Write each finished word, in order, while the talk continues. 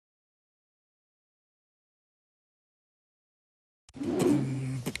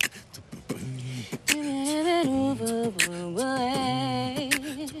It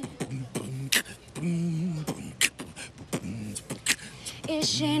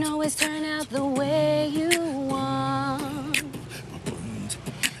ain't always turn out the way you want.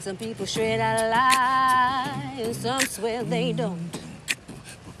 Some people straight out lie, and some swear they don't.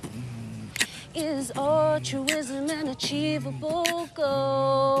 Is altruism an achievable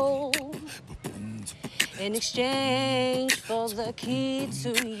goal in exchange for the key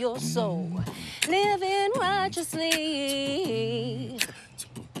to your soul? Living righteously,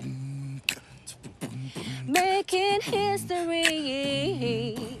 making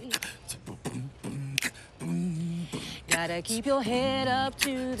history. Gotta keep your head up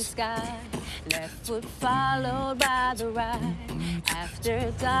to the sky, left foot followed by the right.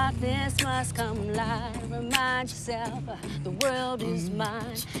 After darkness must come light. Remind yourself the world is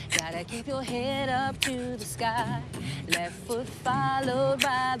mine. Gotta keep your head up to the sky, left foot followed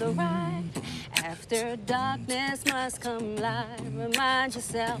by the right. After darkness must come light. Remind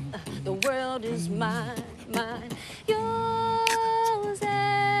yourself the world is mine, mine, yours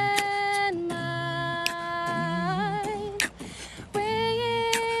and mine.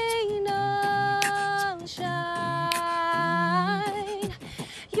 Rain or shine,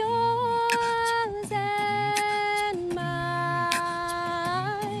 yours and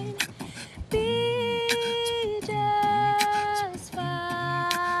mine. Be just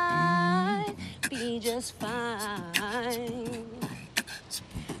fine, be just fine.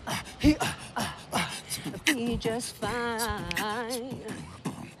 Be just fine.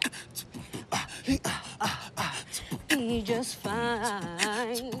 Be just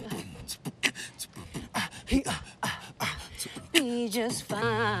fine. Be just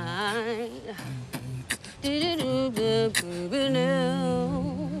fine. Do-do-do-do-do-do.